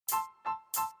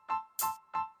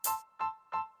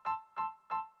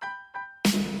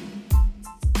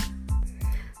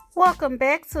Welcome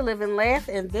back to Live and Laugh,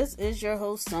 and this is your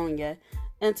host Sonia.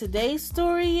 And today's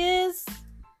story is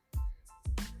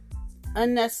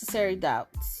Unnecessary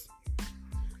Doubts.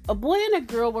 A boy and a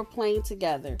girl were playing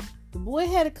together. The boy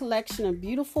had a collection of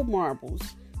beautiful marbles.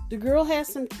 The girl had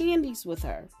some candies with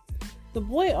her. The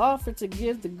boy offered to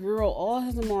give the girl all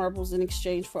his marbles in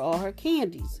exchange for all her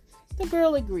candies. The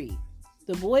girl agreed.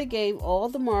 The boy gave all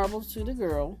the marbles to the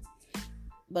girl,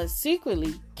 but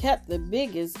secretly kept the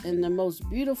biggest and the most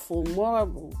beautiful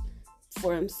marble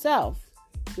for himself.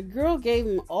 The girl gave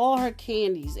him all her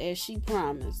candies as she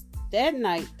promised. That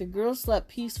night, the girl slept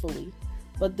peacefully,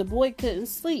 but the boy couldn't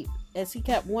sleep as he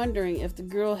kept wondering if the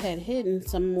girl had hidden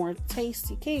some more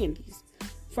tasty candies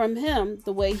from him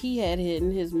the way he had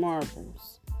hidden his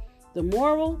marbles. The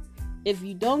moral: if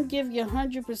you don't give your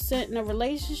 100% in a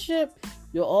relationship,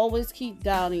 you'll always keep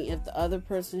doubting if the other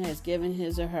person has given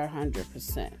his or her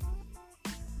 100%.